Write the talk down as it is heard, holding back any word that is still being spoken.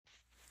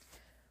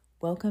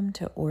Welcome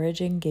to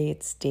Origin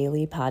Gates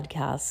Daily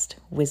Podcast,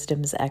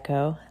 Wisdom's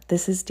Echo.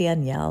 This is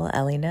Danielle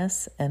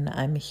Elliness, and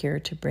I'm here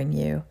to bring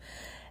you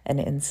an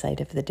insight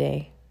of the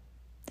day.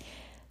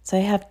 So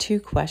I have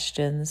two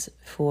questions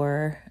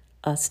for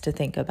us to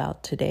think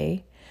about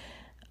today.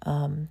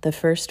 The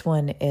first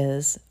one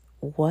is,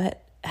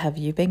 what have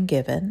you been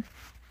given?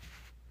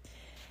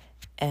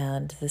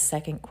 And the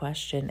second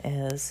question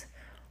is,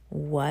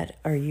 what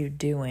are you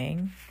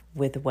doing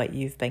with what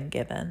you've been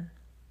given?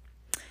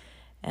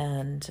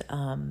 And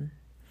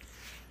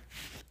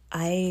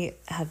I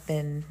have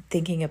been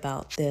thinking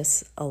about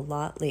this a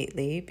lot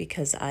lately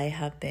because I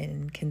have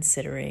been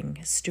considering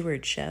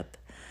stewardship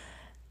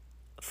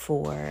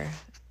for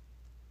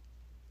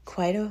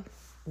quite a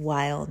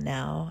while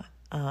now,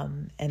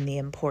 and the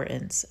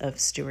importance of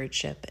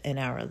stewardship in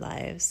our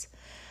lives.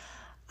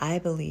 I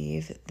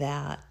believe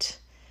that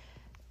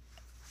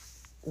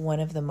one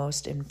of the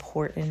most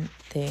important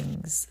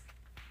things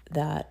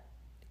that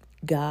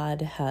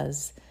God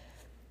has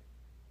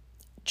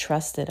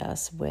trusted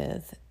us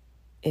with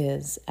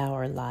is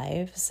our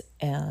lives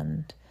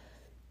and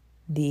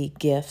the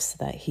gifts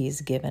that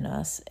He's given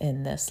us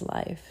in this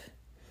life.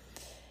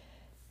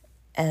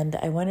 And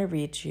I want to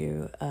read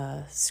you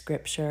a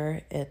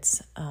scripture.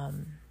 It's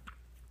from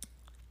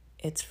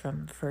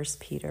 1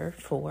 Peter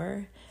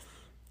 4,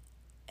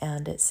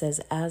 and it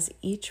says, "As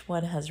each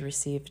one has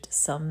received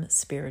some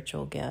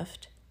spiritual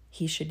gift,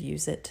 he should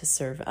use it to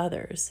serve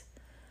others,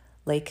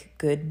 like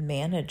good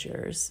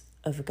managers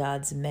of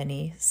God's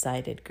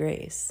many-sided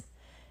grace.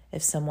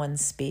 If someone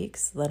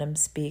speaks, let him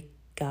speak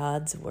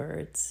God's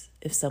words.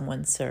 If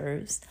someone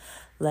serves,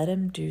 let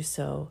him do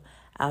so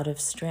out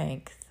of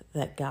strength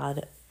that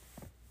God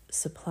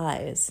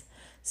supplies,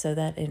 so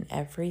that in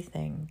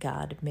everything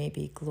God may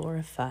be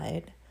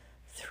glorified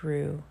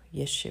through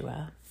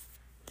Yeshua."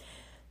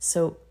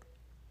 So,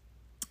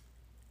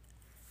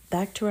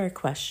 back to our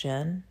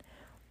question,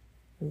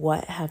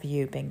 what have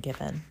you been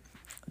given?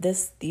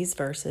 These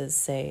verses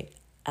say,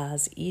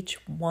 as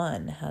each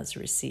one has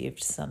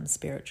received some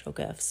spiritual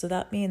gifts. So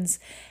that means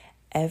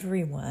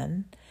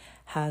everyone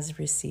has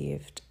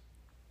received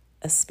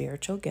a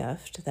spiritual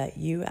gift, that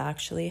you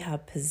actually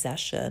have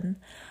possession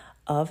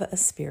of a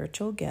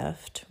spiritual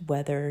gift,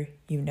 whether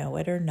you know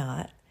it or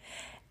not,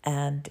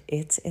 and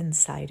it's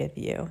inside of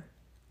you.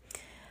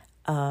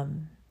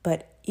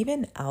 But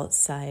even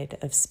outside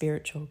of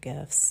spiritual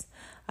gifts,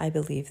 I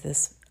believe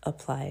this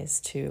applies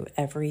to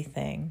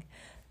everything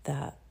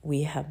that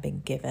we have been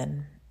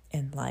given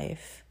in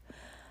life.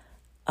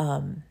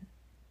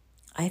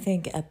 I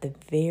think at the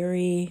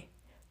very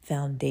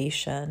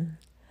foundation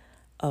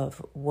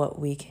of what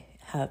we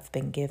have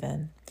been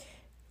given,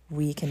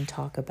 we can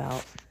talk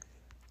about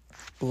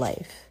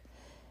life.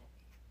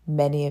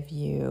 Many of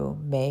you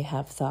may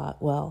have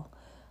thought, well,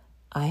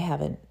 I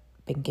haven't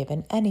been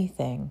given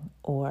anything,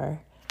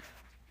 or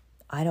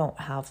I don't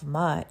have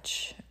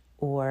much,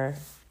 or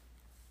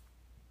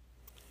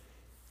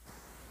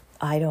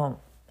I don't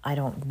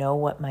know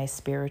what my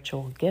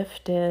spiritual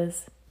gift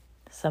is,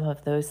 some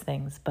of those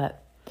things.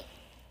 But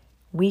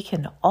we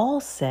can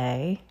all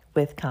say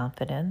with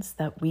confidence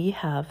that we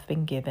have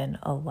been given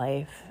a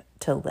life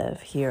to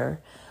live here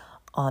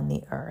on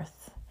the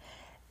earth.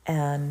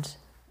 And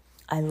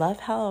I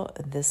love how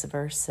this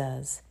verse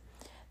says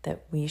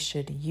that we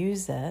should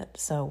use it.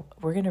 So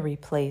we're going to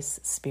replace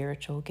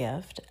spiritual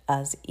gift.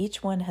 As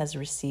each one has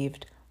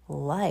received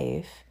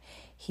life,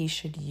 he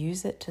should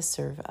use it to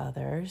serve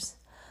others,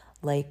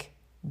 like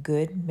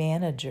good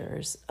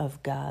managers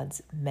of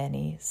God's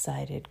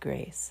many-sided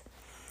grace.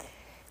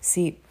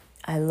 See,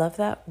 I love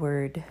that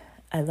word.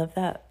 I love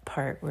that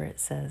part where it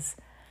says,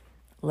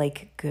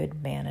 like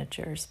good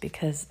managers,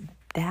 because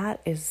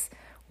that is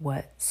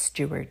what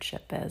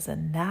stewardship is,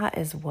 and that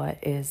is what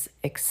is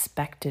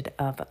expected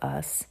of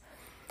us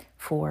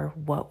for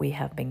what we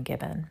have been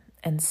given.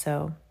 And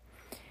so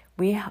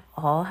we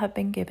all have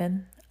been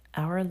given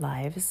our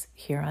lives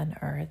here on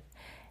earth,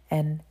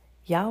 and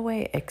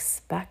Yahweh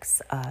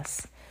expects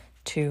us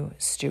to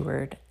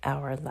steward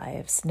our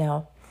lives.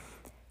 Now,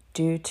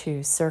 due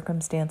to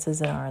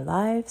circumstances in our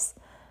lives,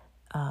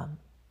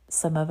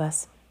 some of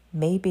us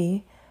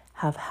maybe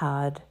have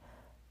had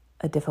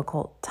a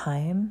difficult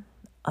time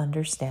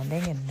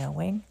understanding and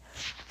knowing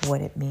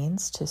what it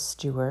means to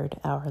steward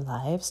our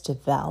lives, to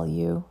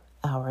value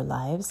our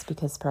lives,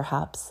 because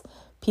perhaps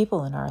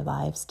people in our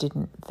lives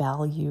didn't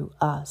value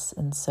us,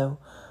 and so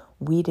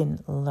we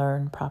didn't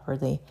learn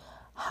properly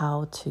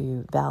how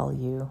to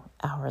value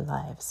our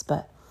lives.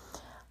 But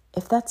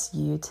if that's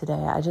you today,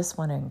 I just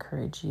want to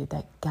encourage you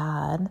that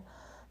God,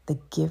 the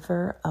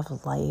giver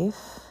of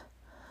life,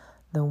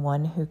 the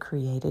one who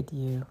created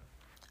you,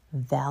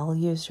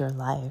 values your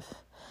life,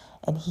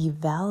 and He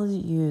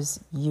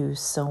values you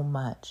so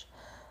much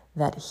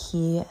that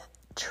He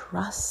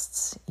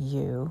trusts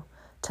you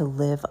to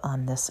live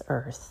on this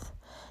earth.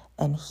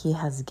 And He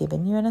has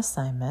given you an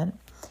assignment.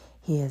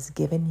 He has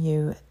given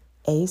you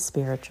a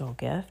spiritual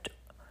gift.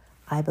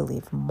 I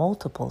believe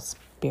multiple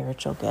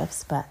spiritual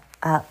gifts, but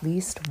at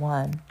least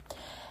one.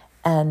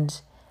 And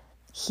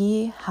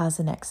He has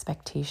an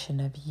expectation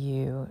of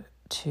you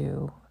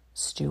to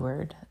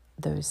steward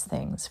those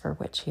things for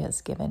which He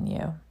has given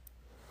you.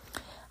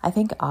 I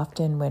think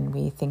often when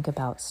we think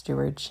about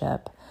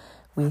stewardship,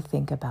 we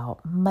think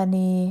about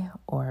money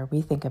or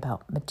we think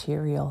about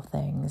material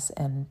things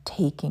and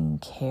taking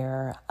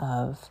care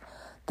of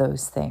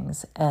those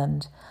things.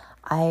 And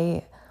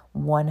I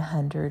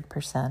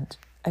 100%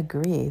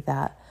 agree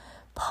that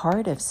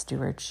part of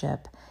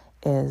stewardship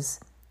is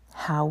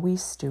how we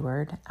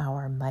steward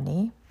our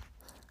money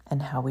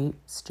and how we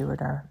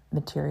steward our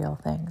material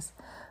things.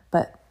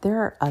 But there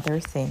are other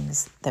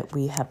things that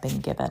we have been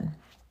given.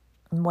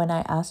 When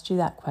I asked you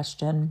that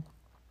question,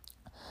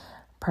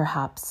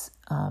 perhaps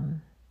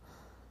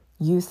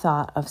you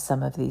thought of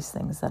some of these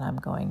things that I'm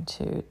going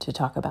to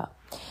talk about.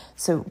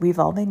 So we've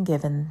all been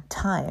given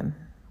time.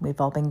 We've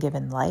all been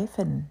given life,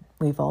 and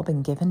we've all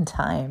been given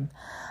time.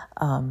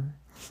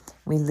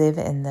 We live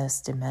in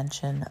this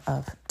dimension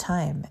of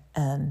time,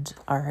 and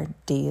our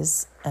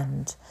days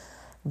and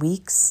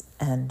weeks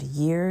and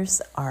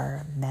years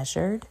are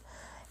measured,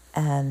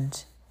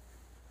 and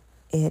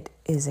it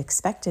is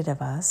expected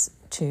of us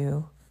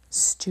to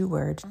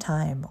steward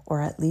time,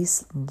 or at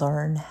least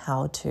learn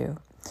how to.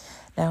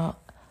 Now,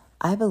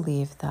 I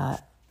believe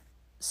that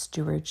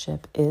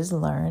stewardship is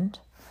learned.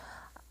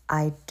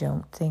 I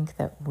don't think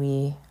that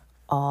we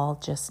all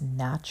just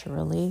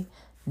naturally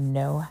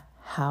know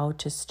how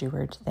to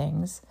steward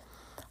things,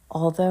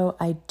 although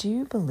I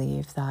do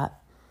believe that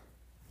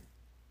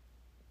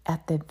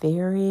at the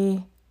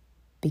very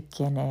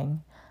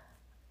beginning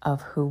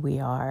of who we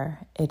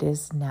are, it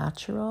is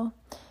natural,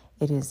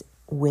 it is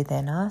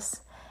within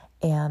us,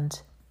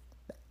 and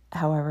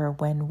however,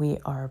 when we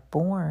are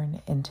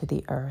born into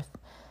the earth,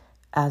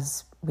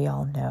 as we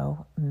all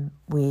know,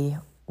 we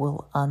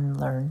will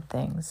unlearn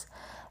things,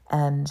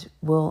 and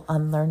we'll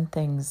unlearn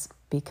things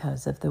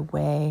because of the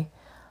way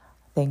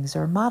things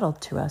are modeled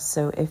to us.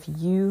 So if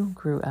you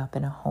grew up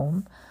in a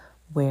home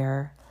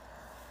where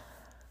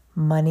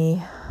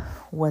money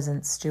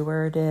wasn't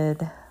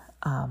stewarded,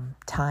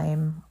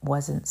 time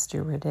wasn't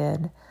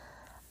stewarded,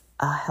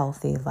 a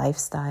healthy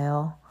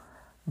lifestyle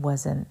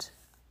wasn't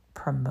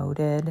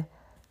promoted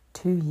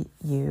to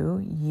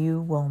you,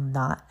 you will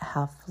not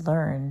have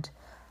learned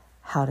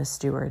how to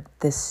steward.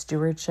 This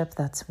stewardship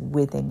that's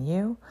within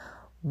you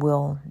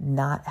will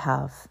not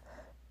have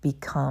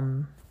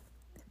become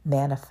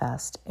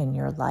manifest in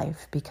your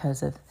life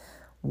because of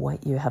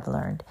what you have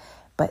learned.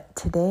 But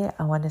today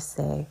I want to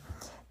say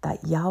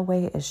that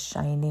Yahweh is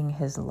shining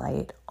His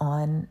light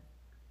on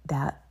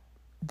that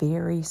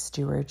very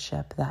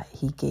stewardship that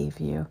He gave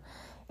you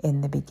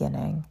in the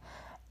beginning,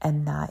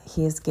 and that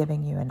He is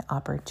giving you an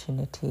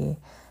opportunity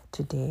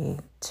today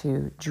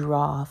to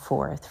draw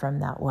forth from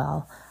that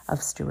well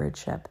of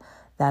stewardship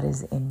that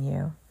is in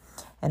you.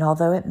 And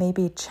although it may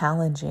be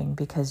challenging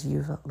because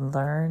you've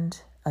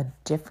learned a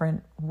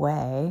different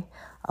way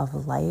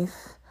of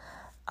life,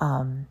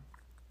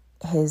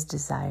 His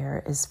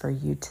desire is for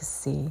you to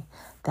see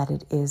that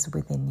it is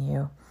within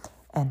you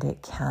and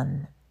it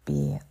can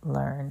be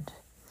learned.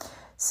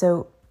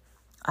 So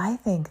I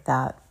think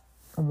that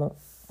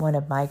one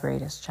of my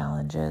greatest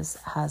challenges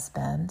has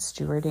been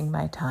stewarding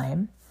my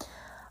time.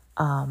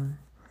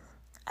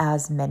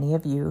 As many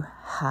of you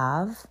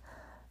have,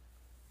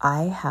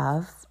 I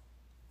have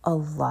a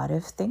lot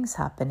of things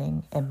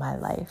happening in my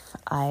life.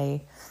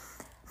 I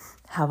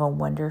have a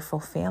wonderful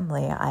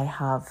family. I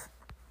have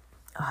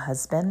a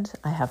husband.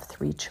 I have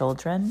 3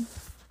 children.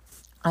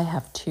 I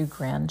have 2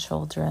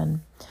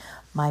 grandchildren.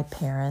 My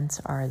parents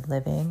are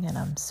living, and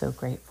I'm so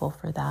grateful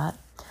for that.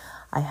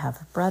 I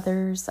have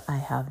brothers. I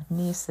have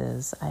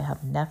nieces. I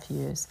have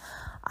nephews.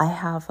 I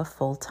have a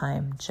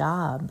full-time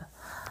job.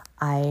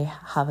 I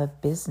have a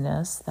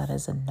business that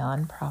is a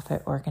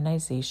nonprofit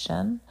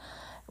organization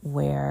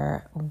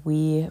where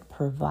we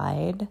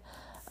provide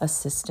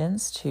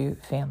assistance to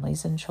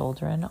families and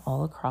children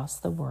all across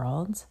the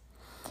world.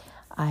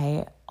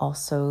 I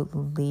also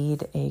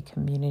lead a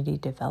community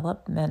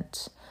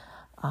development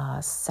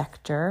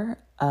sector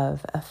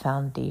of a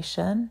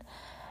foundation,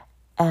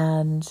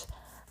 and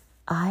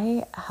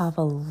I have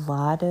a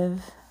lot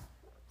of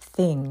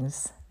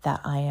things that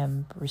I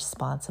am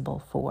responsible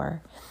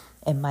for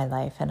in my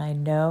life, and I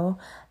know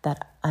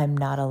that I'm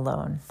not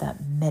alone,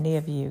 that many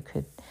of you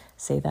could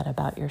say that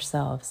about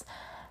yourselves.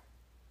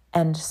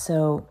 And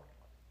so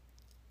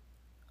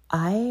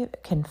I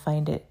can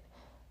find it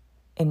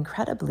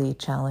incredibly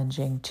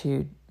challenging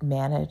to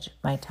manage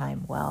my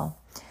time well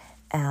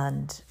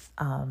and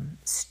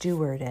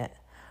steward it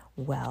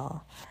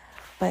well.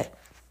 But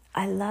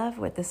I love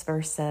what this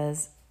verse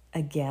says.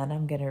 Again,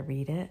 I'm going to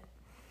read it.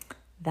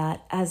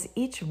 That as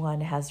each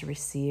one has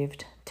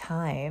received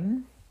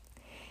time,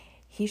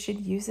 he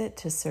should use it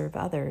to serve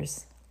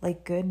others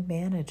like good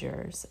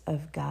managers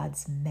of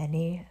God's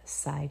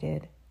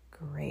many-sided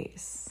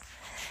grace.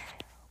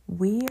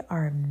 We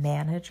are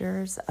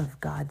managers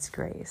of God's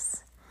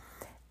grace,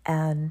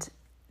 and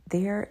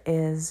there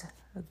is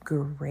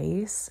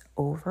grace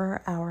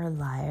over our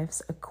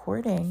lives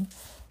according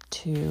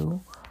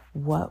to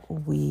what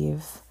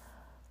we've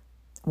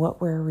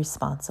what we're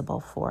responsible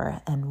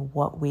for and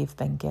what we've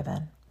been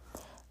given.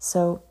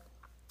 So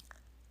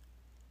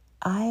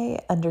I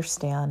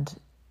understand,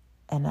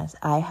 and as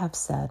I have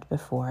said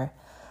before,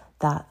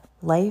 that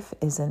life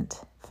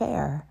isn't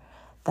fair,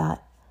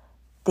 that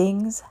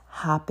things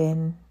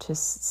happen to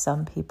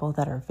some people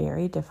that are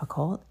very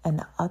difficult,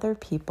 and other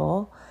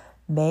people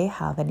may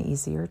have an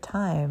easier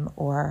time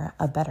or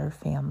a better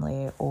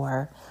family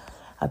or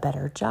a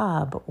better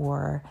job,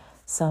 or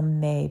some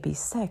may be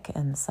sick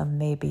and some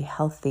may be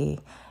healthy.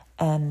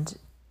 And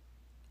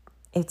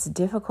it's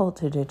difficult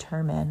to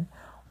determine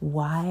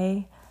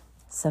why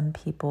some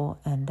people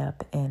end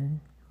up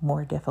in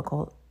more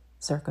difficult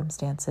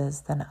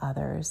circumstances than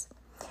others.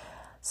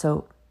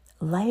 So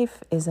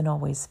life isn't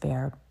always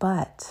fair,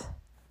 but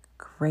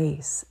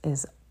grace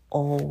is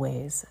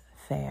always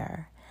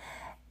fair.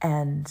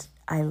 And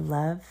I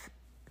love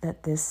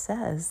that this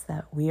says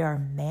that we are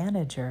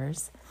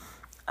managers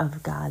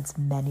of God's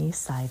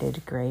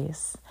many-sided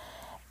grace.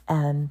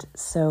 And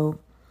so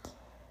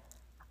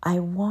I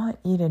want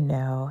you to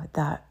know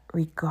that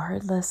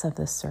regardless of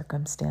the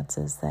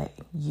circumstances that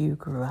you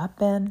grew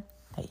up in,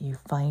 that you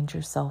find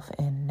yourself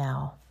in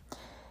now,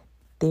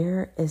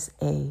 there is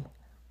a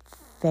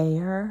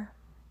fair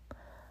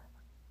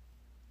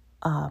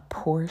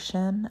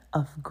portion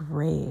of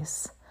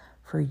grace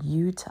for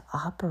you to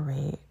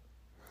operate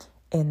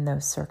in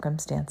those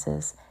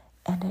circumstances.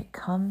 And it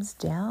comes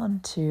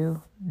down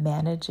to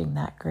managing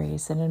that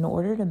grace. And in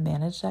order to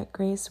manage that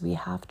grace, we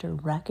have to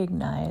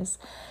recognize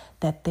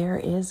that there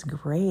is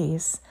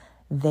grace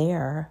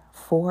there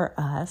for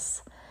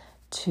us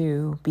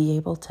to be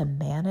able to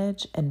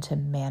manage and to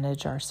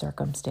manage our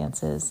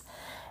circumstances.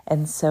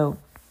 And so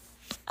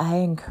I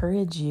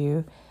encourage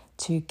you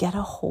to get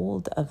a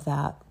hold of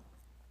that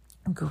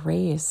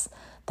grace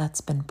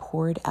that's been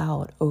poured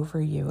out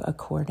over you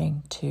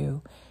according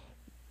to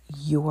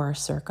your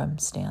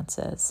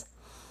circumstances.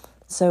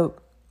 So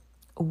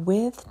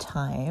with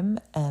time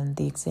and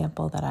the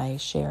example that I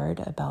shared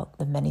about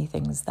the many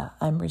things that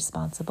I'm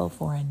responsible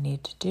for and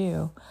need to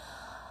do,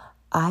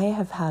 I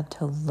have had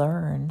to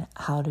learn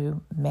how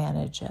to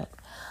manage it.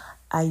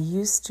 I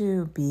used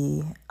to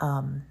be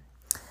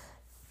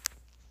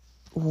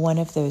one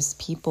of those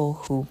people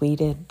who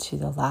waited to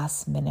the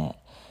last minute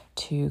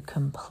to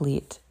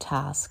complete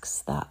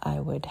tasks that I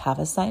would have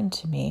assigned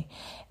to me.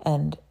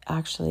 And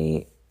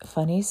actually,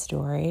 funny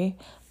story,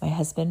 my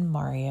husband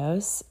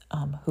Marios,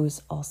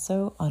 who's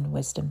also on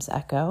Wisdom's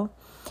Echo,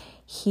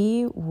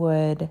 he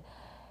would,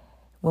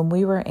 when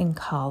we were in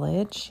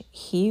college,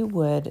 he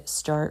would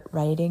start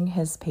writing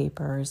his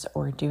papers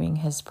or doing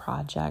his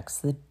projects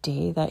the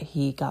day that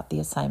he got the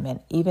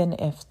assignment, even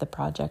if the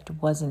project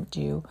wasn't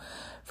due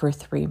for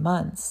 3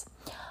 months.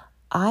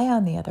 I,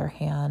 on the other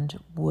hand,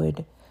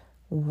 would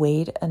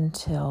wait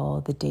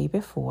until the day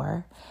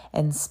before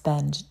and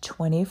spend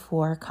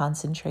 24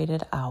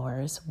 concentrated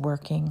hours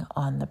working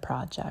on the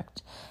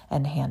project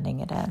and handing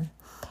it in.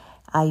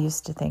 I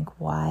used to think,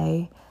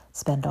 why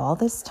spend all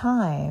this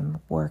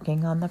time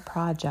working on the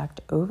project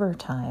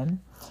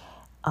overtime?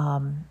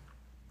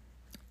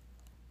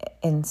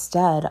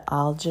 Instead,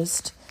 I'll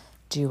just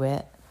do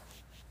it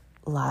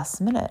last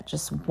minute,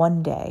 just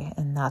one day,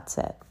 and that's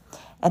it.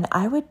 And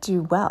I would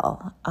do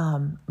well.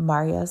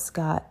 Marius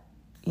got,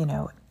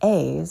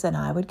 A's and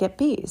I would get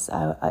B's.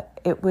 I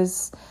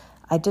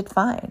did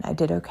fine. I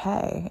did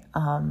okay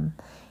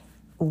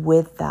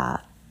with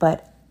that.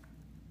 But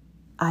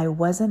I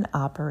wasn't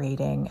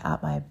operating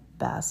at my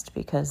best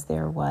because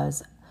there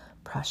was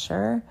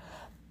pressure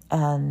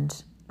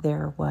and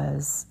there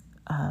was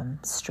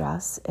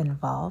stress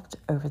involved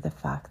over the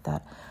fact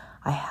that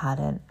I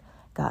hadn't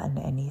gotten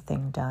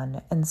anything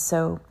done. And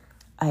so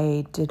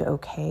I did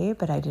okay,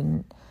 but I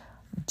didn't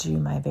do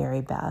my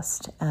very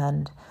best.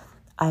 And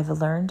I've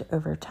learned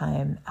over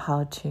time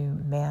how to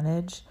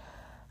manage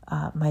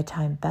my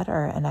time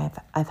better. And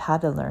I've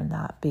had to learn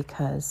that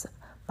because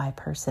my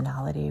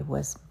personality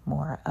was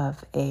more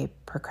of a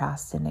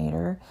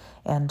procrastinator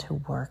and to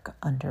work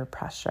under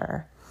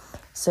pressure.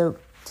 So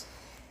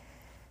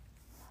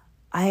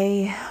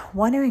I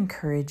want to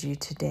encourage you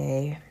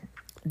today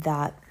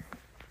that,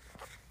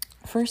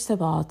 first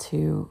of all,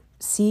 to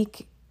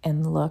seek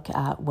and look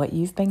at what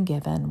you've been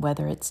given,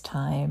 whether it's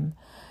time,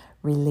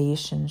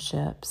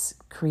 relationships,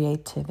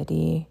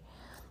 creativity.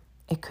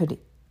 It could,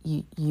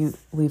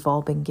 we've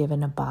all been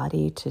given a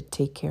body to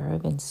take care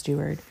of and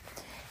steward.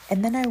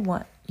 And then I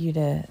want you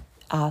to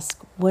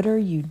ask, what are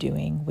you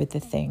doing with the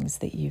things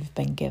that you've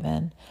been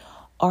given?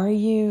 Are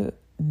you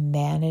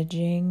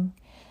managing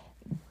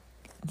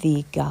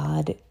the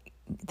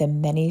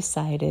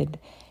many-sided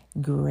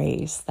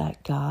grace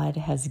that God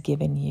has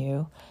given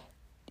you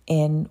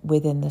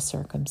within the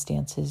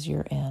circumstances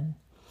you're in?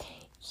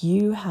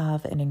 You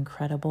have an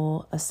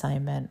incredible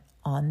assignment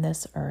on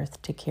this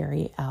earth to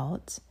carry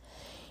out.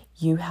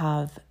 You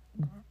have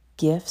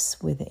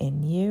gifts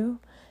within you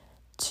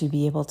to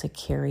be able to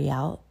carry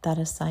out that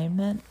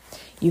assignment.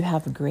 You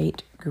have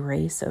great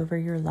grace over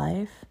your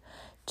life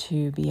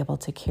to be able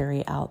to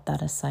carry out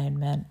that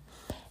assignment.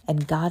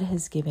 And God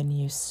has given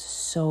you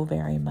so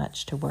very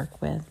much to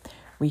work with.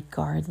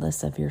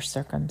 regardless of your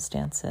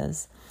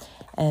circumstances.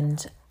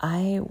 And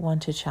I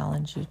want to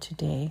challenge you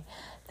today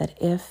that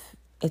if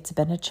it's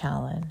been a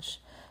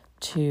challenge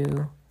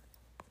to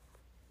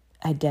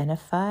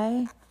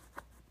identify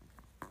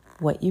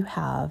what you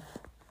have,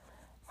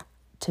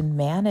 to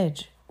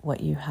manage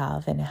what you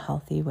have in a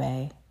healthy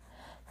way,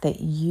 that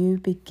you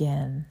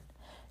begin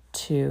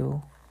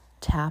to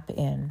tap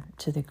in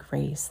to the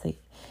grace that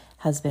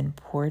has been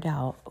poured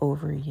out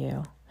over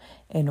you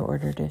in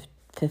order to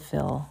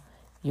fulfill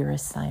your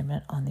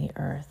assignment on the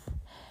earth,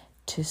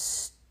 to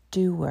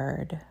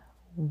steward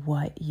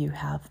what you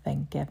have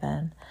been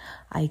given.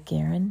 I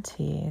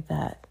guarantee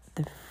that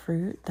the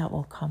fruit that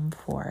will come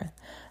forth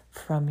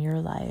from your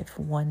life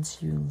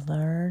once you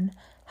learn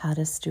how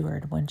to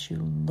steward, once you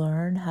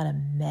learn how to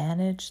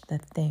manage the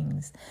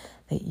things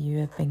that you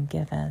have been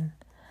given,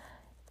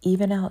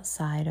 even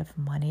outside of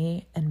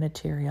money and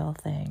material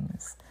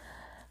things,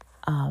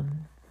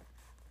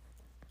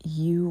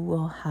 you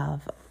will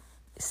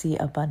see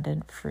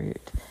abundant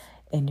fruit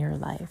in your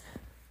life.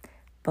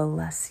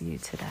 Bless you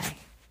today.